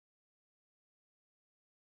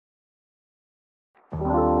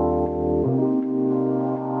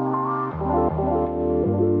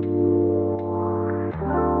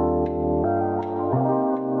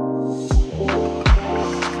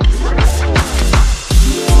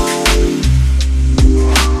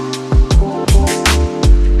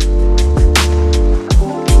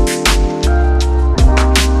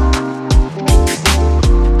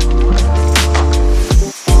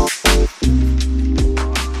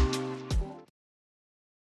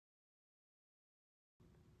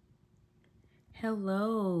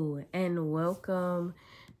Hello and welcome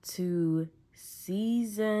to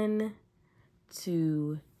season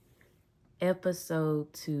 2,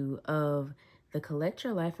 episode 2 of the Collect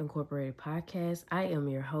Your Life Incorporated podcast. I am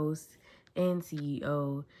your host and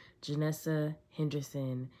CEO, Janessa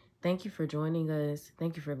Henderson. Thank you for joining us.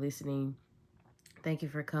 Thank you for listening. Thank you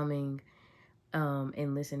for coming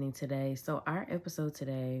and listening today. So, our episode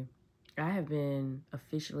today, I have been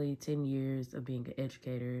officially 10 years of being an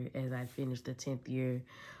educator as I finished the 10th year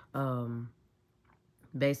um,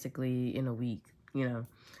 basically in a week, you know.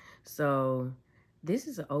 So, this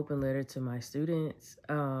is an open letter to my students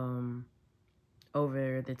over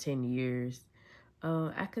the 10 years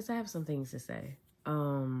because I have some things to say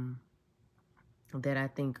that I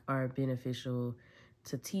think are beneficial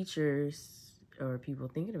to teachers or people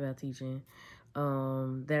thinking about teaching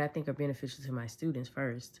that I think are beneficial to my students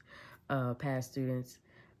first, past students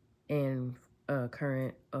and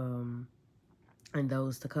current and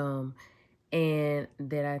those to come, and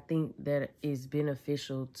that I think that is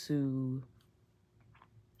beneficial to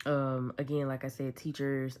again, like I said,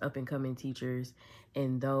 teachers, up and coming teachers,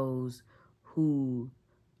 and those who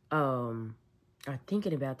are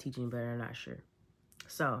thinking about teaching but are not sure.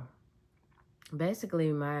 So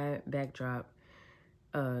basically my backdrop,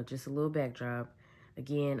 just a little backdrop.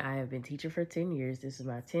 Again, I have been teaching for 10 years. This is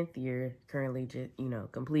my 10th year, currently just,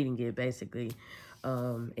 completing it basically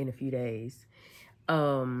in a few days.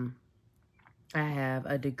 I have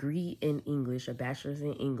a degree in English, a bachelor's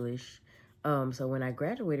in English. So when I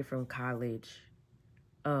graduated from college,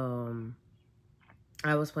 um,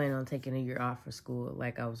 I was planning on taking a year off for school.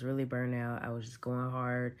 Like, I was really burnt out. I was just going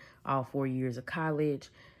hard all 4 years of college.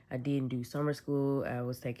 I didn't do summer school. I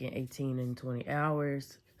was taking 18 and 20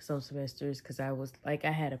 hours some semesters because I was like, I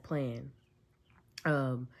had a plan.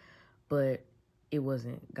 Um, but it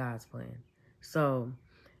wasn't God's plan. So,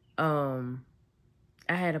 um,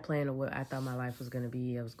 I had a plan of what I thought my life was going to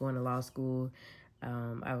be. I was going to law school.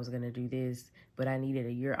 I was going to do this, but I needed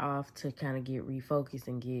a year off to kind of get refocused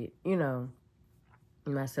and get,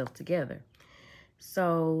 myself together.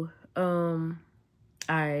 So,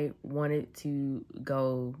 I wanted to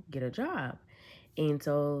go get a job. And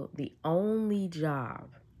so the only job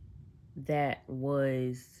that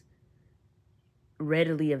was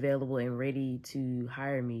readily available and ready to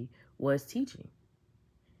hire me was teaching.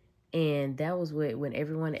 And that was what, when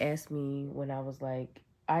everyone asked me, when I was like,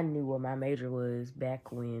 I knew what my major was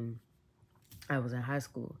back when I was in high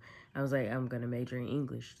school. I was like, I'm going to major in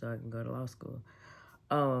English so I can go to law school.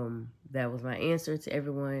 That was my answer to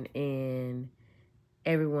everyone. And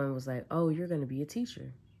everyone was like, oh, you're going to be a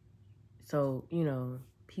teacher. So,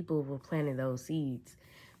 people were planting those seeds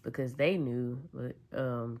because they knew, but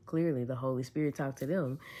clearly the Holy Spirit talked to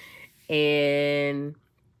them. And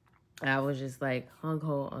I was just like hung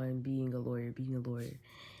ho on being a lawyer.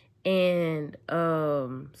 And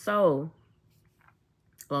so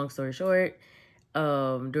long story short,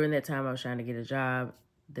 during that time I was trying to get a job.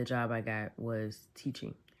 The job I got was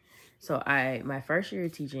teaching. So my first year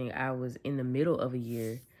of teaching, I was in the middle of a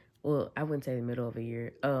year. Well, I wouldn't say the middle of a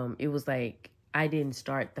year. It was like I didn't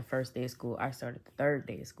start the first day of school. I started the third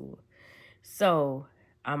day of school. So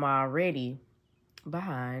I'm already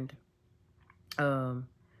behind. Um,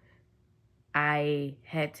 I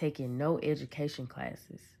had taken no education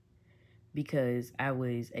classes because I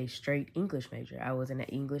was a straight English major. I wasn't an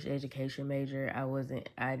English education major. I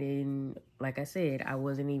didn't, like I said, I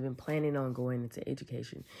wasn't even planning on going into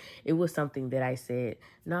education. It was something that I said,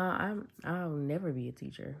 nah, I'll never be a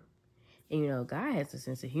teacher. And, God has a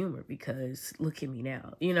sense of humor because look at me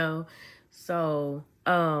now, So,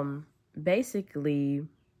 basically,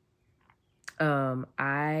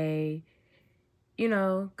 I,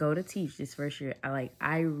 go to teach this first year.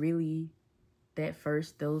 I really,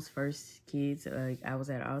 those first kids, like I was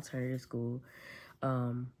at alternative school,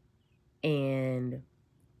 and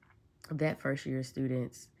that first year of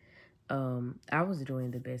students, I was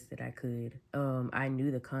doing the best that I could. I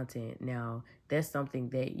knew the content. Now, that's something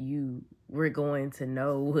that you were going to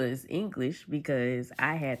know was English because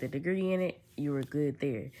I had the degree in it. You were good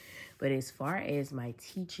there. But as far as my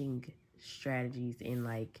teaching strategies in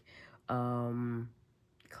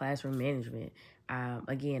classroom management,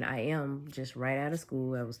 again, I am just right out of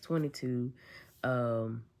school. I was 22. I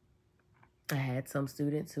had some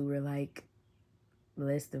students who were like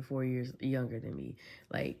less than 4 years younger than me.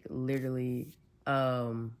 Like literally,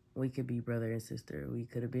 we could be brother and sister. We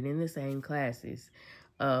could have been in the same classes.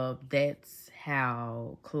 That's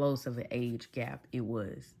how close of an age gap it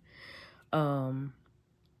was. Um,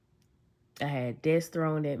 I had desks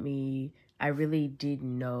thrown at me. I really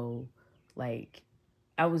didn't know, like,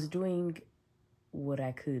 I was doing what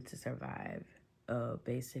I could to survive.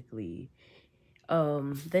 basically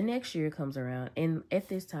the next year comes around, and at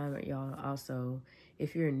this time, y'all, also,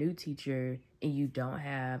 if you're a new teacher and you don't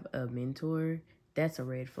have a mentor, that's a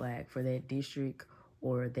red flag for that district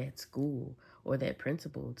or that school or that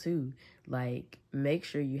principal too. Like, make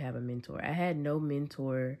sure you have a mentor. I had no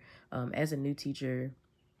mentor as a new teacher.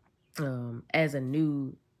 As a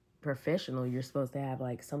new professional, you're supposed to have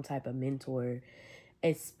like some type of mentor,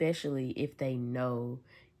 especially if they know,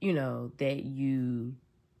 that you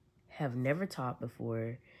have never taught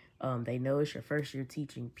before. They know it's your first year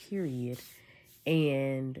teaching, period.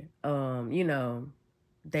 And,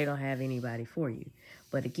 they don't have anybody for you.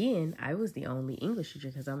 But again, I was the only English teacher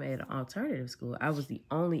because I'm at an alternative school. I was the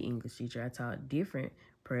only English teacher. I taught different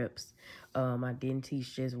preps. I didn't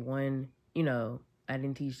teach just one, I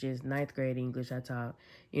didn't teach just ninth grade English. I taught,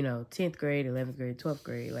 10th grade, 11th grade, 12th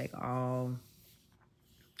grade, like all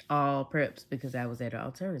preps because I was at an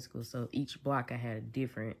alternative school. So each block I had a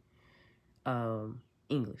different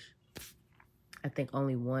English. I think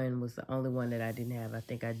only one was the only one that I didn't have. I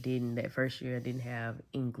think I didn't that first year. I didn't have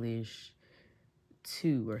English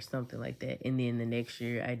two or something like that. And then the next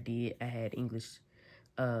year I did. I had English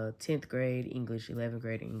 10th grade, English 11th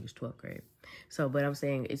grade, and English 12th grade. So, but I'm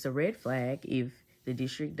saying it's a red flag if the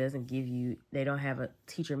district doesn't give you, they don't have a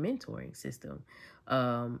teacher mentoring system.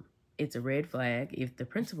 It's a red flag if the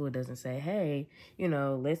principal doesn't say, hey,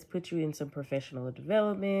 let's put you in some professional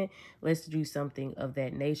development. Let's do something of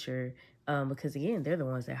that nature. Because again, they're the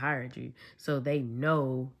ones that hired you. So they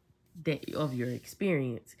know that of your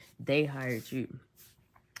experience, they hired you.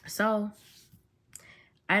 So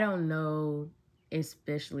I don't know,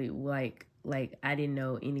 especially like I didn't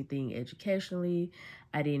know anything educationally.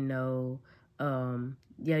 I didn't know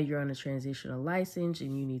yeah, you're on a transitional license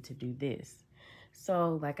and you need to do this.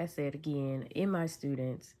 So, like I said again, in my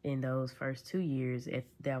students in those first 2 years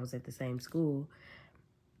that I was at the same school,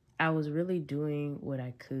 I was really doing what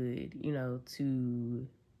I could, to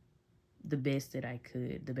the best that I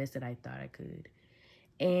could, the best that I thought I could.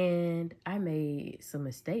 And I made some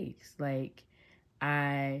mistakes. Like,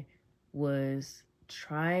 I was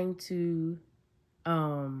trying to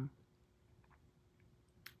um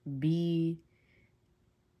be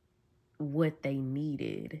what they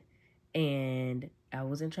needed, and I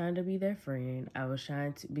wasn't trying to be their friend. I was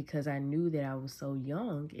trying to, because I knew that I was so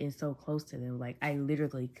young and so close to them. Like, I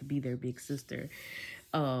literally could be their big sister.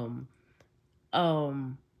 um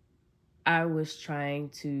um I was trying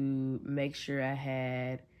to make sure I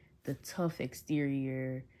had the tough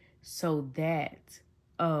exterior so that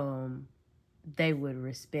um they would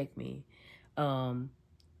respect me. Um,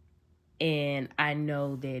 and I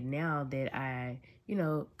know that now that I,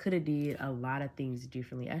 could have did a lot of things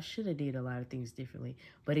differently. I should have did a lot of things differently.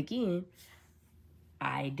 But again,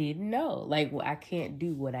 I didn't know. Like, well, I can't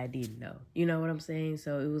do what I didn't know. You know what I'm saying?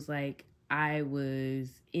 So it was like I was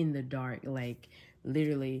in the dark. Like,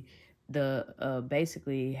 literally, the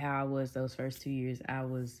basically how I was those first 2 years. I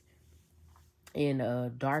was in a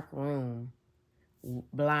dark room,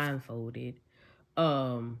 blindfolded,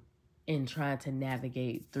 um and trying to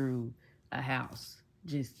navigate through a house.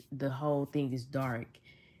 Just the whole thing is dark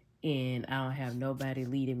and I don't have nobody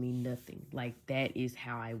leading me, nothing. Like, that is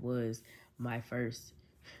how I was my first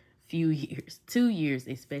few years, 2 years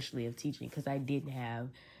especially, of teaching, because I didn't have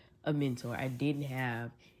a mentor. I didn't have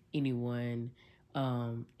anyone.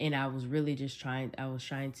 And I was really just trying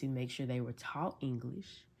to make sure they were taught English.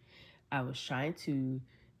 I was trying to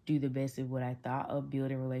do the best of what I thought of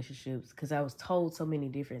building relationships, because I was told so many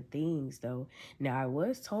different things, though. Now, I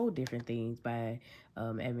was told different things by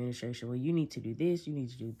administration. Well, you need to do this, you need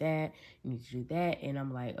to do that, you need to do that. And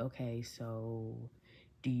I'm like, okay, so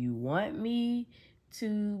do you want me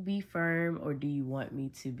to be firm or do you want me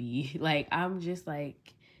to be like, I'm just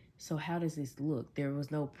like, so how does this look? There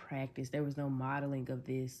was no practice, there was no modeling of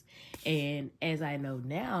this. And as I know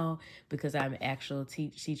now, because I'm an actual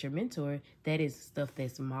teacher mentor, that is stuff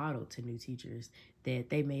that's modeled to new teachers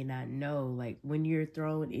that they may not know. Like, when you're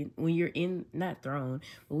thrown in, when you're in, not thrown,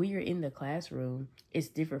 but when you're in the classroom, it's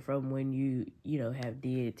different from when you have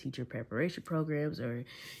did teacher preparation programs or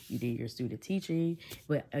you did your student teaching.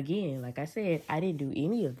 But again, like I said, I didn't do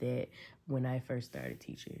any of that when I first started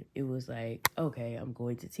teaching. It was like, okay, I'm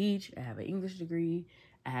going to teach. I have an English degree.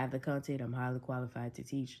 I have the content. I'm highly qualified to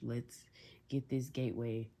teach. Let's get this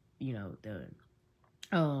gateway, done.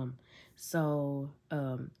 Um,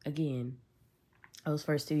 again, those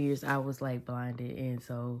first 2 years I was like blinded. And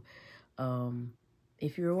so, um,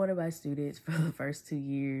 if you were one of my students for the first 2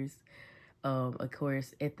 years, of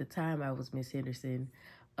course, at the time I was Miss Henderson.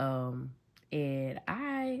 And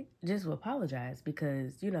I just apologize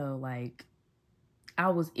because, like, I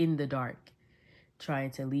was in the dark.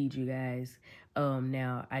 trying to lead you guys.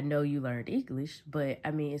 Now I know you learned English, but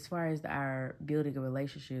I mean, as far as our building a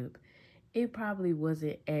relationship, it probably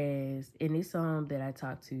wasn't as, and it's some that I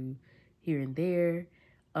talked to here and there,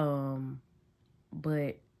 um,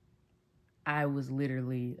 but I was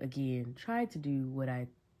literally again trying to do what I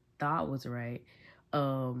thought was right.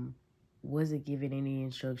 Um, wasn't giving any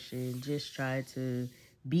instruction, just tried to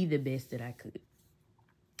be the best that I could.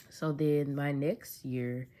 So then my next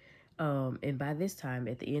year, and by this time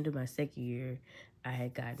at the end of my second year, I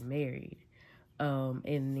had gotten married. And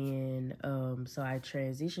then so I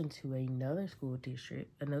transitioned to another school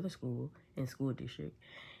and school district,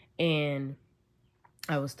 and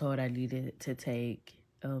I was told I needed to take.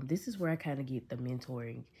 This is where I kind of get the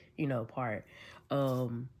mentoring, part.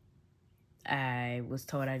 Um, I was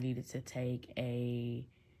told I needed to take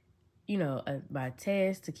my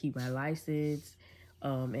test to keep my license,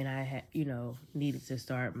 and I had, needed to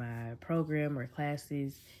start my program or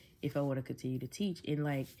classes if I want to continue to teach. And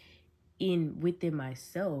like in within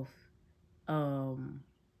myself, um,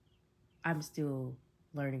 I'm still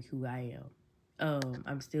learning who I am.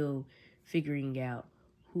 I'm still figuring out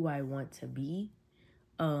who I want to be.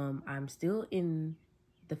 I'm still in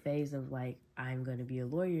the phase of like I'm gonna be a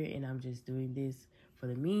lawyer, and I'm just doing this for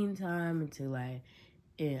the meantime until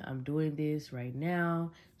I'm doing this right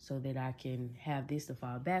now so that I can have this to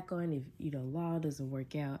fall back on if law doesn't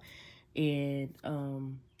work out, and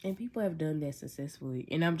people have done that successfully,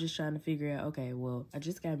 and I'm just trying to figure out, okay, well, I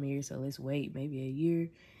just got married, so let's wait maybe a year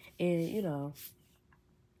and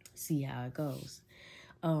see how it goes.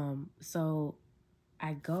 So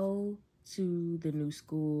I go to the new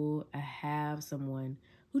school. I have someone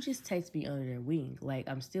who just takes me under their wing. Like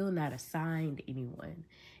I'm still not assigned anyone,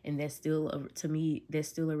 and that's still to me that's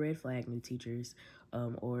still a red flag. New teachers,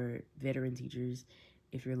 or veteran teachers,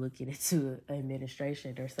 if you're looking into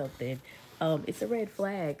administration or something, it's a red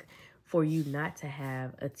flag for you not to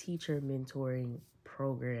have a teacher mentoring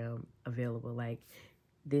program available. Like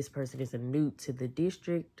this person is a new to the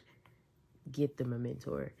district, get them a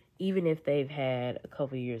mentor. Even if they've had a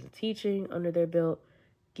couple of years of teaching under their belt,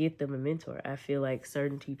 get them a mentor. I feel like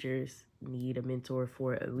certain teachers need a mentor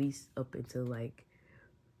for at least up until like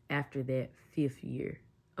after that fifth year.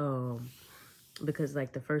 Because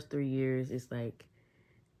like the first 3 years is like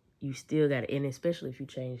you still got to, and especially if you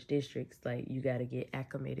change districts, like you got to get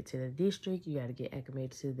acclimated to the district, you got to get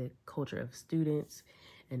acclimated to the culture of students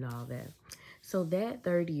and all that. So that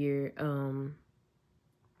third year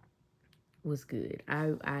was good.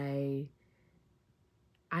 I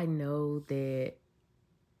know that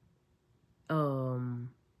um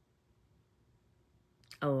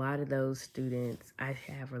a lot of those students I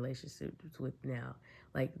have relationships with now.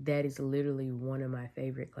 Like that is literally one of my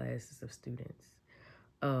favorite classes of students.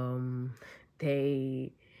 Um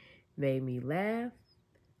they made me laugh.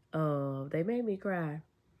 They made me cry.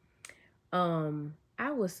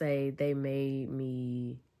 I would say they made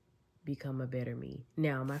me become a better me.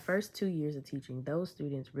 Now, my first 2 years of teaching, those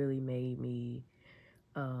students really made me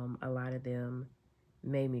a lot of them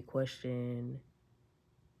made me question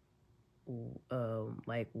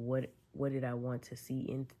like what did I want to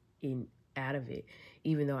see in out of it,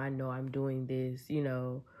 even though I know I'm doing this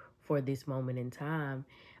for this moment in time.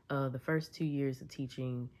 The first 2 years of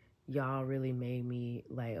teaching, y'all really made me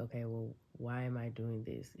like, okay, well, why am I doing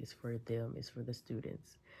this? It's for them, it's for the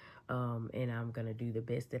students, and I'm gonna do the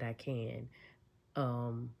best that I can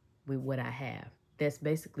with what I have. That's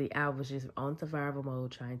basically, I was just on survival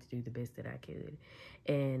mode trying to do the best that I could.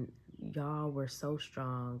 And y'all were so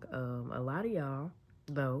strong. A lot of y'all,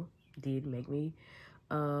 though, did make me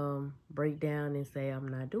break down and say, I'm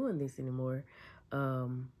not doing this anymore.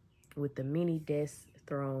 With the many desks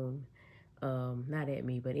thrown, not at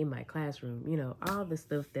me, but in my classroom, all the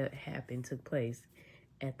stuff that happened took place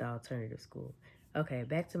at the alternative school. Okay,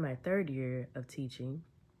 back to my third year of teaching.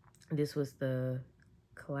 This was the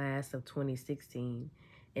class of 2016,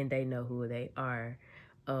 and they know who they are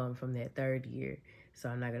from that third year. So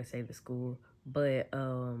I'm not going to say the school, but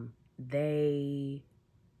they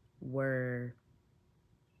were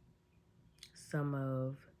some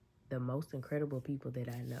of the most incredible people that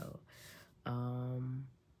I know.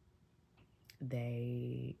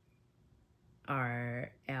 They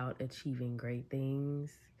are out achieving great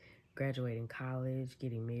things, graduating college,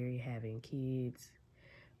 getting married, having kids.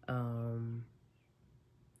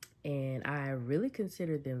 And I really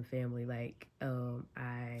consider them family. Like,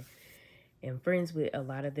 I am friends with a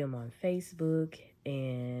lot of them on Facebook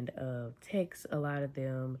and text a lot of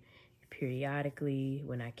them periodically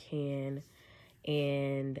when I can.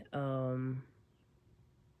 And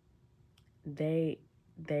they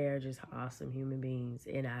they are just awesome human beings,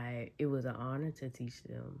 and it was an honor to teach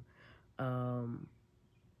them. Um,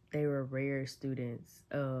 they were rare students,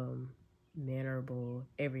 mannerable,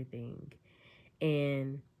 everything.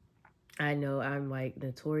 And I know I'm like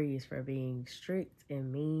notorious for being strict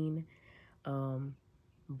and mean, um,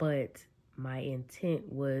 but my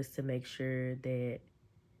intent was to make sure that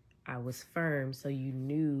I was firm so you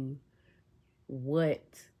knew what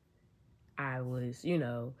I was,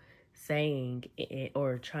 saying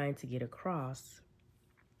or trying to get across.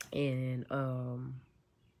 And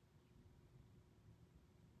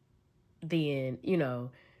then,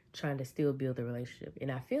 trying to still build the relationship.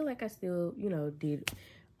 And I feel like I still, did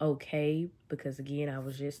okay because, again, I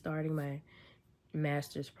was just starting my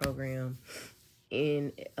master's program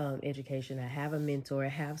in education. I have a mentor, I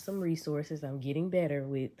have some resources. I'm getting better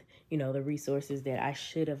with, the resources that I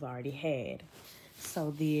should have already had.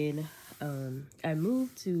 So then I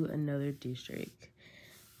moved to another district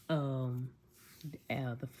um,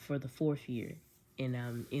 for the fourth year, and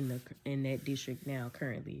I'm in that district now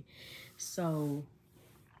currently. So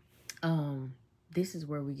um, this is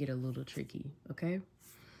where we get a little tricky. Okay,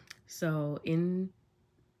 so in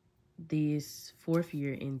this fourth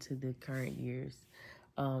year into the current years,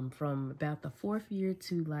 from about the fourth year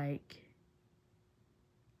to like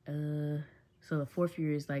so the fourth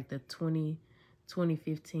year is like the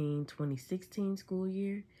 2016 school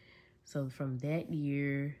year. So from that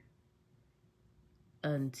year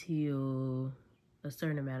until a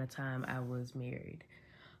certain amount of time, I was married.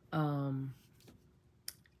 Um,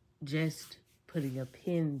 just putting a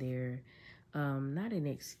pin there, not an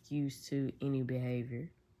excuse to any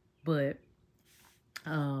behavior, but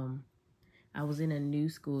um, I was in a new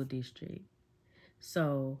school district.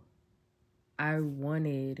 So I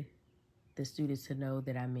wanted the students to know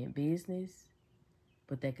that I meant business,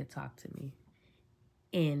 but they could talk to me.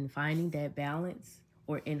 And finding that balance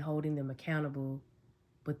or in holding them accountable,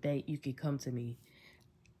 but that you could come to me.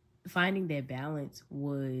 Finding that balance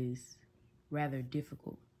was rather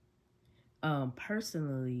difficult.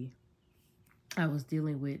 Personally, I was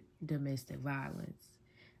dealing with domestic violence.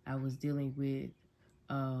 I was dealing with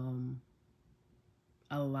um,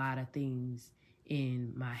 a lot of things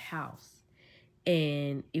in my house.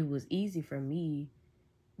 And it was easy for me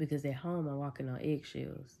because at home I'm walking on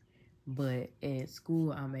eggshells. But at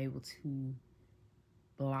school, I'm able to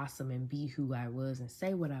blossom and be who I was and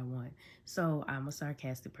say what I want. So I'm a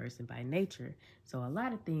sarcastic person by nature. So a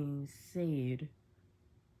lot of things said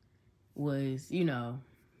was,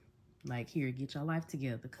 like, here, get your life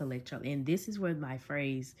together, collect your, and this is where my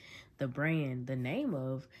phrase, the brand, the name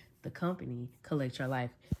of the company, Collect Your Life,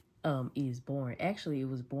 is born. Actually, it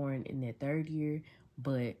was born in that third year,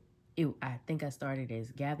 but I think I started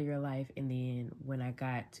as Gather Your Life, and then when I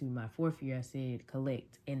got to my fourth year, I said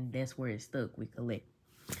collect, and that's where it stuck with collect.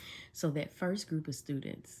 So that first group of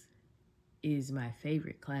students is my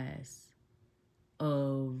favorite class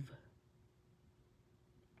of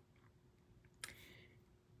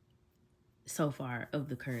so far of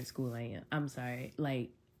the current school I am. I'm sorry, like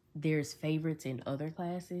there's favorites in other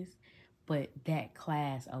classes, but that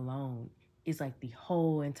class alone is like the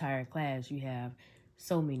whole entire class. You have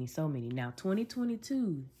so many, so many. Now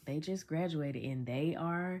 2022, they just graduated and they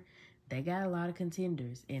got a lot of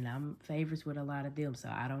contenders and I'm favorites with a lot of them. So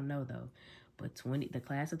I don't know though. But the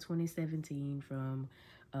class of 2017 from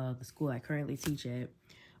the school I currently teach at,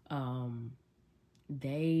 um,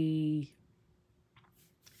 they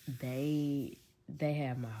they they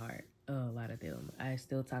have my heart. A lot of them. I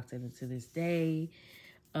still talk to them to this day.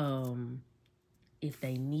 Um, if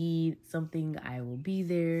they need something, I will be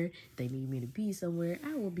there. If they need me to be somewhere,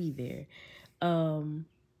 I will be there. Um,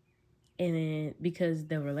 and then because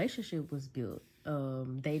the relationship was built,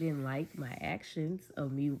 they didn't like my actions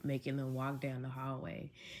of me making them walk down the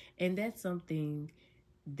hallway, and that's something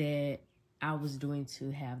that I was doing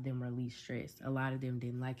to have them release stress. A lot of them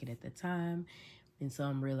didn't like it at the time, and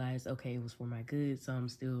some realized, okay, it was for my good. Some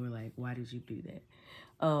still were like, why did you do that?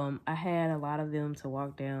 I had a lot of them to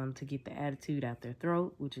walk down to get the attitude out their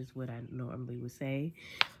throat, which is what I normally would say.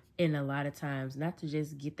 And a lot of times, not to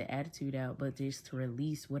just get the attitude out, but just to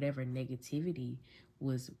release whatever negativity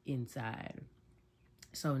was inside.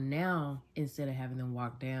 So now, instead of having them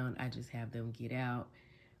walk down, I just have them get out,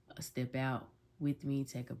 step out with me,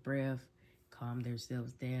 take a breath, calm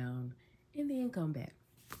themselves down, and then come back.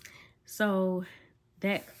 So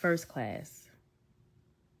that first class,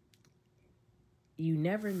 you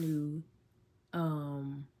never knew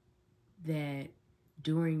that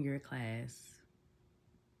during your class,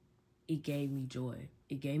 it gave me joy.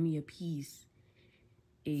 It gave me a peace.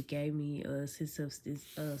 It gave me a sense of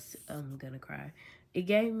this. I'm gonna cry. it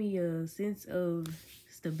gave me a sense of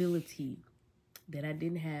stability that I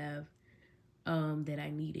didn't have, that I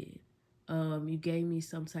needed. You gave me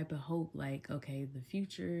some type of hope, like, okay, the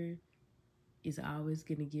future is always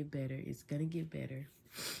gonna get better. It's gonna get better.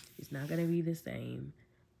 It's not gonna be the same.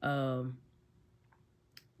 Um,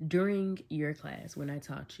 During your class, when I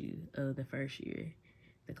taught you the first year,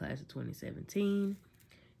 the class of 2017,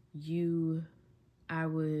 you, I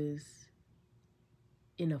was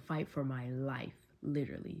in a fight for my life,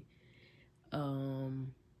 literally.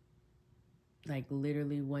 Um, like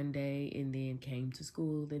literally one day, and then came to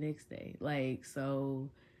school the next day. Like, so,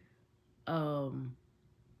 um,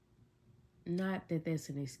 not that that's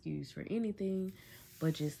an excuse for anything,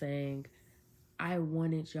 but just saying I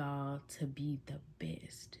wanted y'all to be the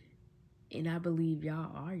best. And I believe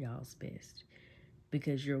y'all are y'all's best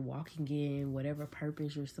because you're walking in whatever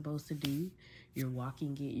purpose you're supposed to do. You're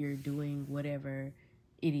walking it, you're doing whatever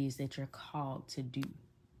it is that you're called to do.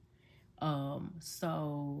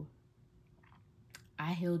 So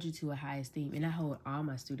I held you to a high esteem, and I hold all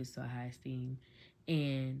my students to a high esteem.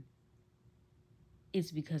 And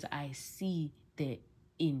it's because I see that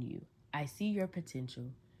in you. I see your potential.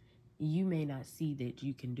 You may not see that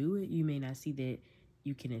you can do it. You may not see that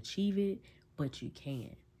you can achieve it, but you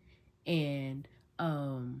can. And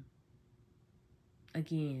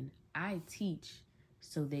again, I teach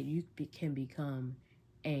so that you can become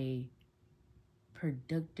a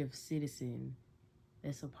productive citizen.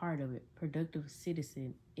 That's a part of it. Productive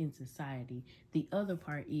citizen in society. The other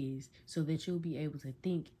part is so that you'll be able to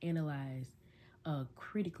think, analyze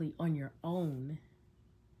critically on your own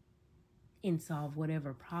and solve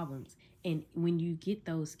whatever problems. And when you get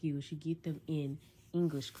those skills, you get them in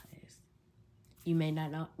English class. You may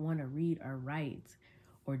not want to read or write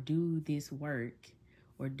or do this work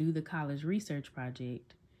or do the college research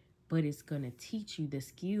project, but it's going to teach you the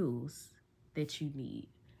skills that you need.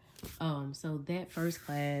 So that first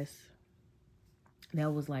class,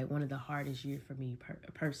 that was like one of the hardest years for me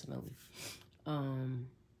personally. Um,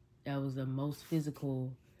 that was the most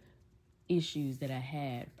physical issues that I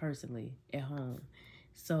had personally at home.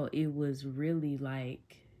 So it was really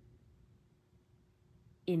like,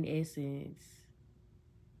 in essence,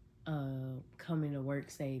 coming to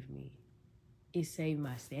work saved me. It saved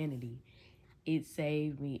my sanity. It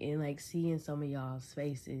saved me, and like seeing some of y'all's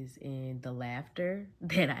faces and the laughter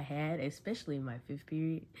that I had, especially in my fifth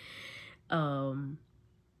period, um,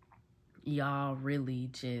 y'all really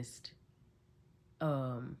just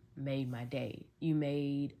made my day. You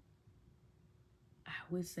made, I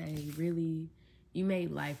would say, really, you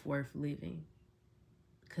made life worth living.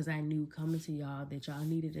 Because I knew coming to y'all that y'all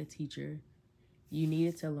needed a teacher. You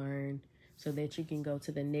needed to learn so that you can go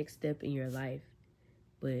to the next step in your life.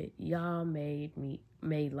 But y'all made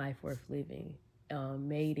life worth living.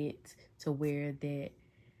 Made it to where that,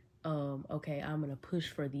 okay, I'm gonna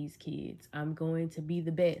push for these kids. I'm going to be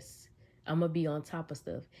the best. I'm gonna be on top of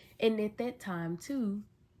stuff. And at that time too,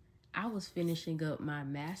 I was finishing up my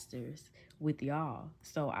master's with y'all.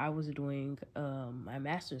 So I was doing my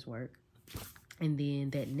master's work. And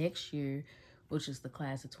then that next year, which is the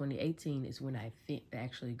class of 2018, is when I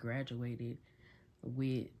actually graduated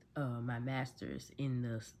with my master's in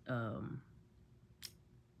the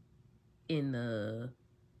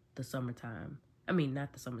summertime. I mean,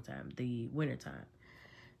 not the summertime, the wintertime.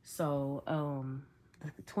 So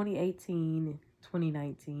 2018,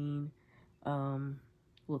 2019,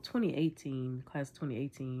 well, 2018, class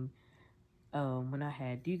 2018, when I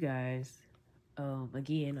had you guys,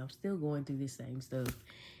 again, I'm still going through this same stuff.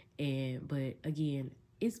 But again,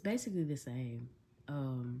 it's basically the same.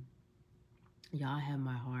 Y'all have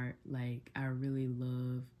my heart. Like, I really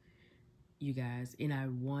love you guys, and I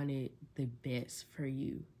wanted the best for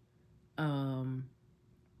you.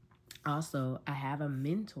 Also, I have a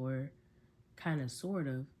mentor, kind of, sort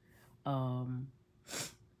of. Um,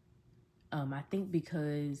 I think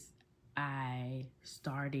because I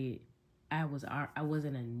started, I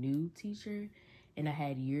wasn't a new teacher, and I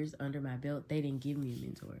had years under my belt. They didn't give me a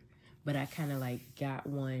mentor, but I kind of like got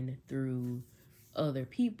one through other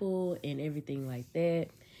people and everything like that.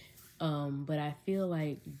 But I feel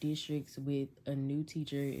like districts with a new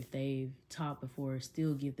teacher, if they've taught before,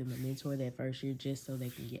 still give them a mentor that first year just so they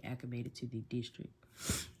can get acclimated to the district.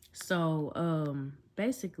 So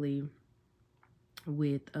basically,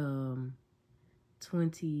 with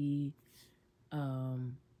 20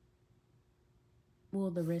 well,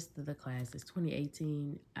 the rest of the class is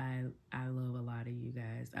 2018. I love a lot of you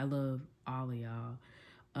guys. I love all of y'all.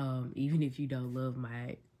 Even if you don't love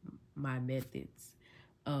my methods.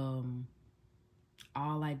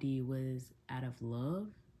 All I did was out of love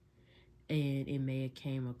and it may have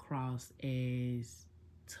came across as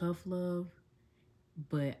tough love,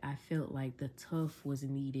 but I felt like the tough was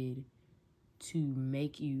needed to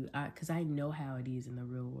make you, because I know how it is in the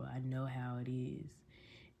real world. I know how it is.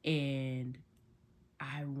 And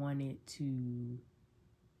I wanted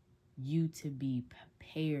you to be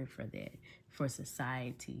prepared for that, for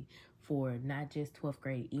society, for not just 12th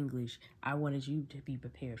grade English. I wanted you to be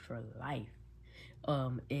prepared for life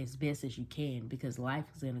as best as you can, because life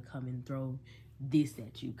is going to come and throw this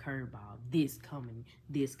at you, curveball, this coming,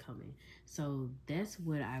 this coming. So that's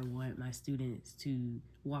what I want my students to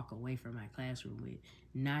walk away from my classroom with,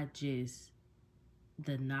 not just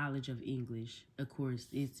the knowledge of English. Of course,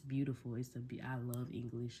 it's beautiful. I love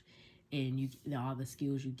English, and all the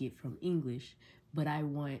skills you get from English. But I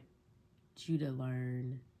want you to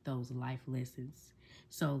learn those life lessons.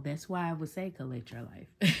 So that's why I would say collect your life.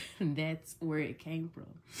 That's where it came from.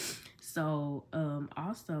 So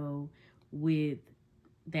also with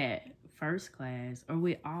that first class, or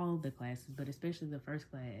with all the classes, but especially the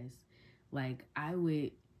first class, like I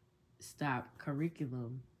would stop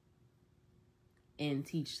curriculum and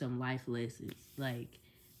teach some life lessons. Like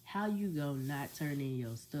how you go not turn in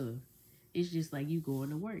your stuff. It's just like you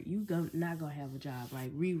going to work. You go not gonna have a job.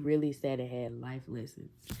 Like we really sat and had life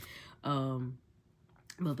lessons.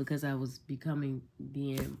 But because I was being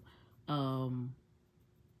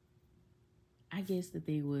I guess the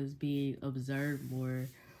thing was being observed more,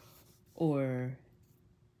 or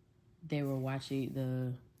they were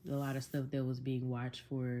watching a lot of stuff that was being watched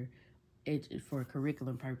for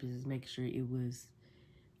curriculum purposes, make sure it was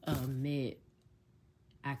met.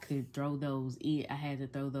 I could throw those in. I had to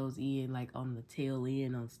throw those in like on the tail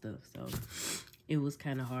end on stuff. So it was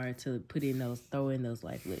kind of hard to throw in those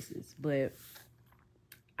life lessons. But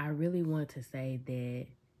I really want to say that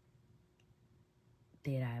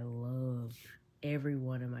I love every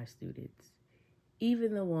one of my students,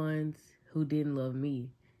 even the ones who didn't love me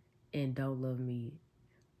and don't love me,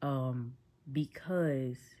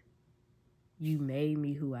 because you made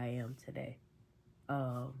me who I am today.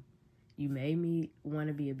 You made me want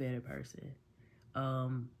to be a better person.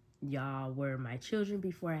 Y'all were my children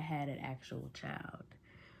before I had an actual child.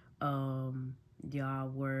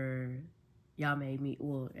 Y'all made me,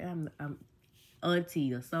 well, I'm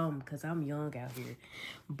auntie or something because I'm young out here.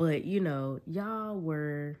 But, y'all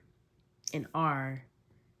were and are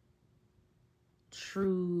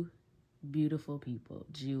true, beautiful people,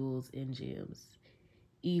 jewels and gems.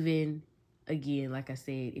 Even, again, like I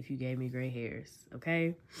said, if you gave me gray hairs,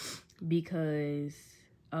 okay? Because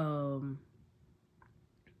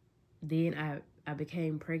then I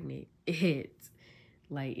became pregnant at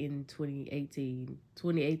like in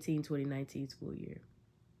 2019 school year.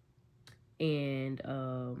 And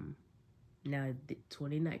now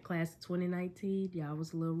class of 2019, y'all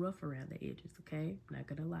was a little rough around the edges, okay? Not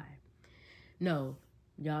gonna lie. No,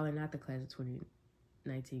 y'all are not the class of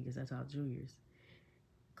 2019 because that's all juniors.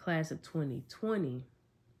 Class of 2020,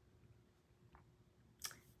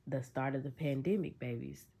 the start of the pandemic,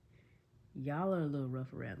 babies. Y'all are a little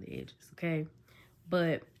rough around the edges, okay?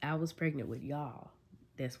 But I was pregnant with y'all.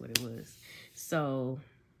 That's what it was. So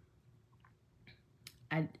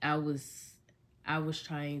I was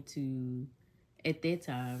trying to, at that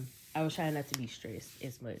time, I was trying not to be stressed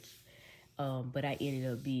as much. But I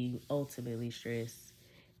ended up being ultimately stressed,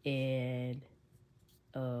 and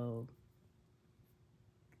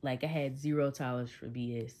like I had zero tolerance for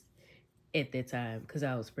BS at that time because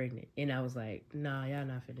I was pregnant, and I was like, nah, y'all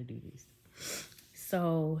not finna do this.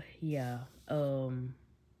 So yeah,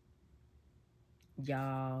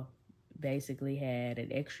 y'all basically had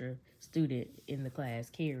an extra student in the class,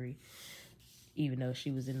 Carrie, even though she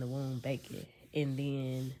was in the womb baking. And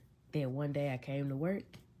then that one day I came to work,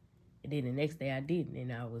 and then the next day I didn't,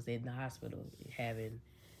 and I was in the hospital having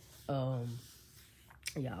y'all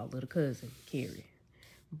little cousin, Carrie.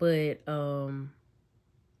 But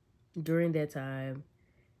during that time,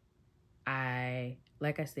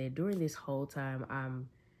 like I said, during this whole time,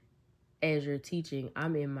 as you're teaching,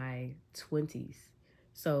 I'm in my 20s.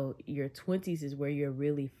 So your 20s is where you're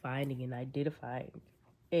really finding and identifying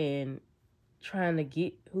and trying to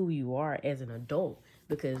get who you are as an adult,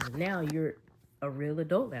 because now you're a real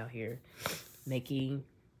adult out here making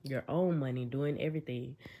your own money, doing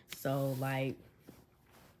everything. So like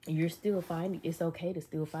it's okay to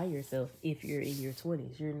still find yourself if you're in your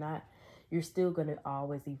 20s. You're still going to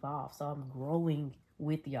always evolve. So I'm growing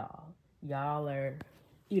with y'all. Y'all are,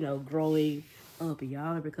 growing up, and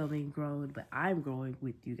y'all are becoming grown, but I'm growing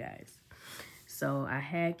with you guys. So I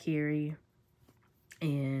had Carrie,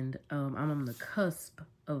 and I'm on the cusp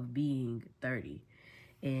of being 30.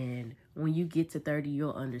 And When you get to 30,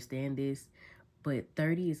 you'll understand this, but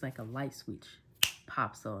 30 is like a light switch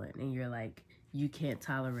pops on, and you're like, you can't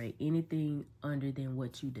tolerate anything under than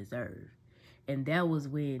what you deserve. And that was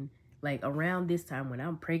when, like, around this time when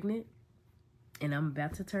I'm pregnant and I'm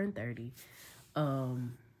about to turn 30, I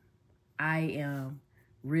am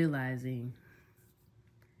realizing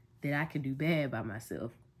that I can do bad by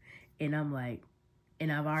myself. And I'm like,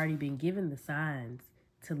 and I've already been given the signs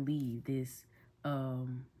to leave this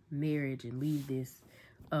marriage and leave this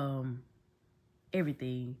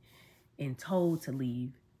everything, and told to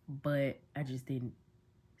leave, but I just didn't.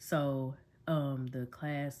 So the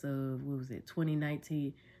class of, what was it,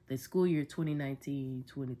 2019, the school year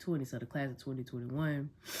 2019-2020, so the class of 2021,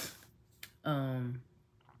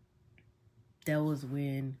 that was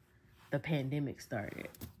when the pandemic started.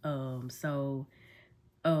 So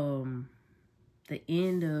the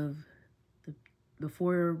end of the,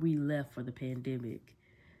 before we left for the pandemic,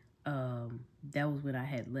 that was when I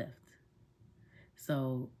had left.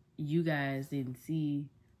 So you guys didn't see,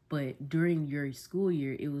 but during your school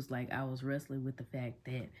year, it was like I was wrestling with the fact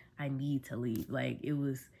that I need to leave. Like, it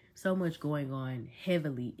was so much going on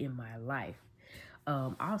heavily in my life.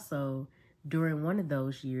 Also, during one of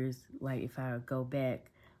those years, like if I go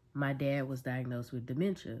back, my dad was diagnosed with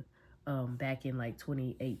dementia back in like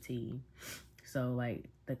 2018. So like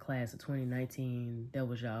the class of 2019, that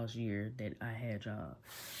was y'all's year that I had y'all.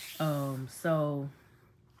 So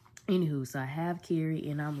anywho, so I have Carrie,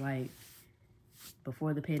 and I'm like,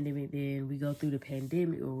 before the pandemic, then we go through the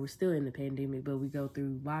pandemic, or we're still in the pandemic, but we go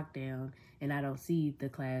through lockdown, and I don't see the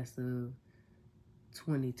class of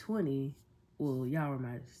 2020. Well, y'all were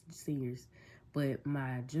my seniors, but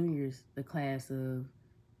my juniors, the class of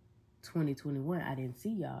 2021, I didn't see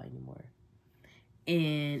y'all anymore.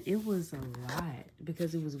 And it was a lot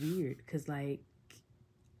because it was weird. Because, like,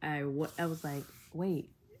 I was like,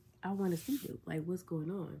 wait, I want to see you. Like, what's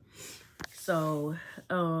going on? So,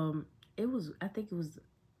 I think it was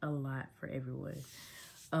a lot for everyone.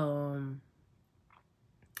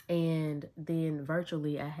 And then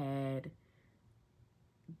virtually I had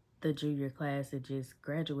the junior class that just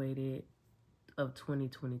graduated of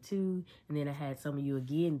 2022, and then I had some of you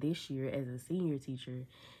again this year as a senior teacher,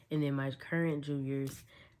 and then my current juniors,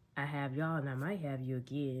 I have y'all, and I might have you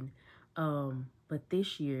again. But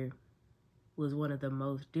this year was one of the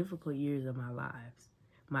most difficult years of my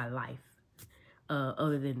life,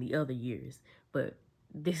 other than the other years. But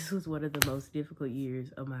this was one of the most difficult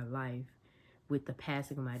years of my life, with the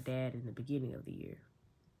passing of my dad in the beginning of the year.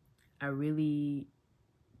 I really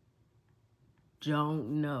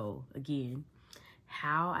don't know, again,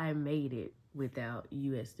 how I made it without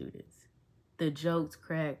U.S. students. The jokes,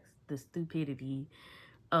 cracks, the stupidity,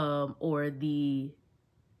 or the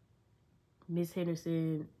Miss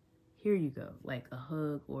Henderson, here you go, like a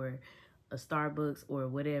hug or a Starbucks or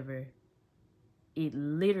whatever. It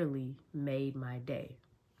literally made my day,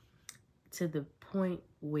 to the point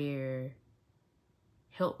where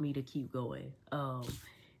helped me to keep going.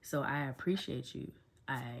 So I appreciate you.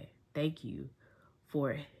 I thank you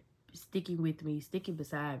for sticking with me, sticking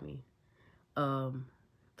beside me,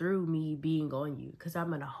 through me being on you, because I'm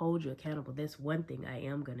going to hold you accountable. That's one thing I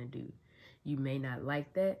am going to do. You may not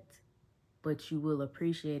like that, but you will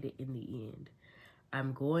appreciate it in the end.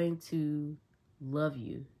 I'm going to love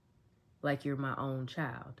you like you're my own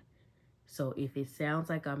child. So if it sounds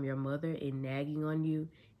like I'm your mother and nagging on you,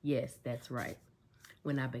 yes, that's right.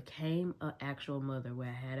 When I became an actual mother, where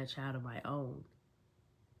I had a child of my own,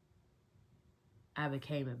 I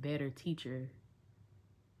became a better teacher,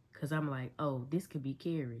 because I'm like, oh, this could be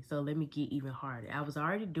Carrie, so let me get even harder. I was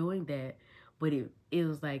already doing that, but it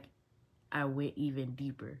was like I went even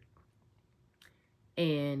deeper.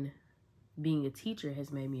 And being a teacher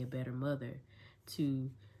has made me a better mother too.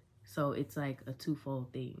 So it's like a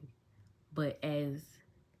twofold thing. But as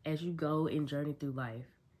you go and journey through life,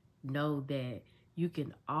 know that you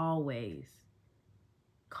can always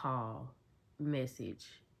call, message,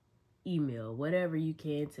 email, whatever you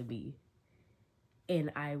can to me,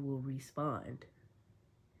 and I will respond.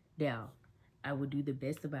 Now, I will do the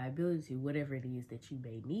best of my ability, whatever it is that you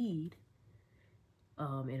may need,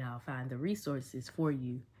 and I'll find the resources for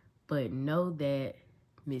you. But know that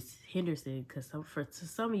Miss Henderson, because to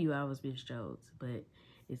some of you I was Miss Jones, but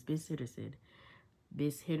it's Miss Henderson.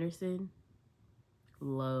 Miss Henderson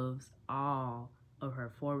loves all of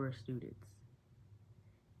her former students.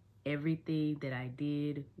 Everything that I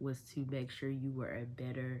did was to make sure you were a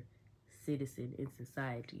better citizen in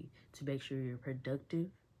society, to make sure you're productive,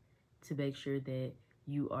 to make sure that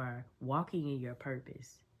you are walking in your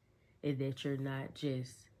purpose, and that you're not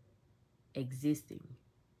just existing.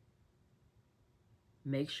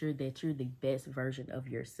 Make sure that you're the best version of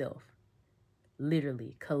yourself.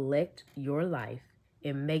 Literally, collect your life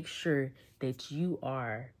and make sure that you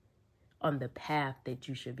are on the path that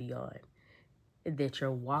you should be on, that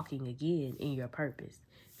you're walking again in your purpose,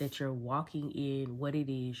 that you're walking in what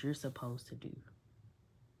it is you're supposed to do.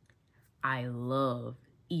 I love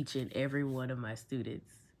each and every one of my students.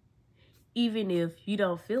 Even if you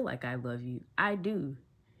don't feel like I love you, I do.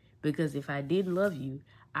 Because if I didn't love you,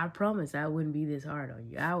 I promise I wouldn't be this hard on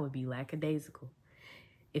you. I would be lackadaisical.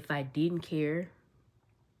 If I didn't care,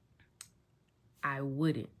 I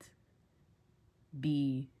wouldn't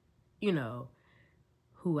be, you know,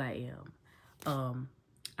 who I am.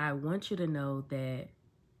 I want you to know that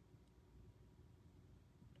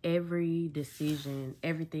every decision,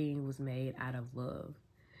 everything was made out of love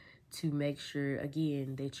to make sure,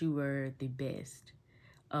 again, that you were the best.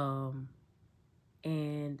 And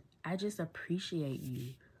I just appreciate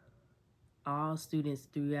you. All students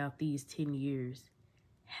throughout these 10 years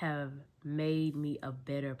have made me a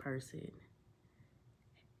better person.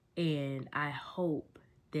 And I hope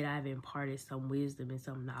that I've imparted some wisdom and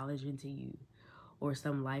some knowledge into you, or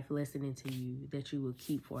some life lesson into you that you will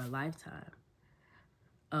keep for a lifetime.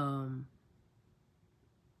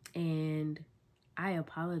 And I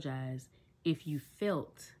apologize if you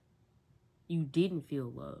felt you didn't feel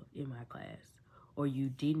love in my class, or you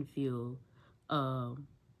didn't feel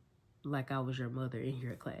like I was your mother in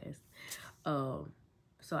your class.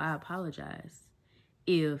 So I apologize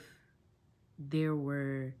if there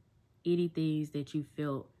were any things that you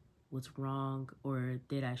felt was wrong or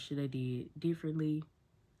that I should have did differently.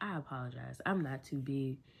 I apologize. I'm not too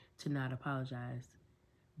big to not apologize,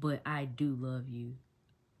 but I do love you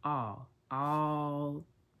all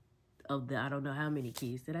of the, I don't know how many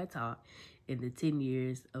kids that I taught in the 10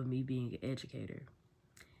 years of me being an educator.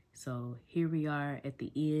 So here we are at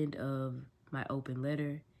the end of my open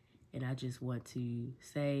letter, and I just want to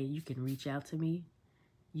say you can reach out to me.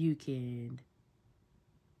 You can,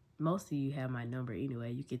 most of you have my number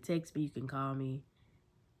anyway. You can text me, you can call me,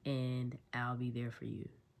 and I'll be there for you.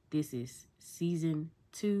 This is season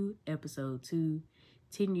 2, episode 2,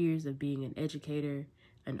 10 years of being an educator,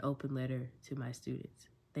 an open letter to my students.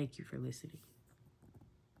 Thank you for listening.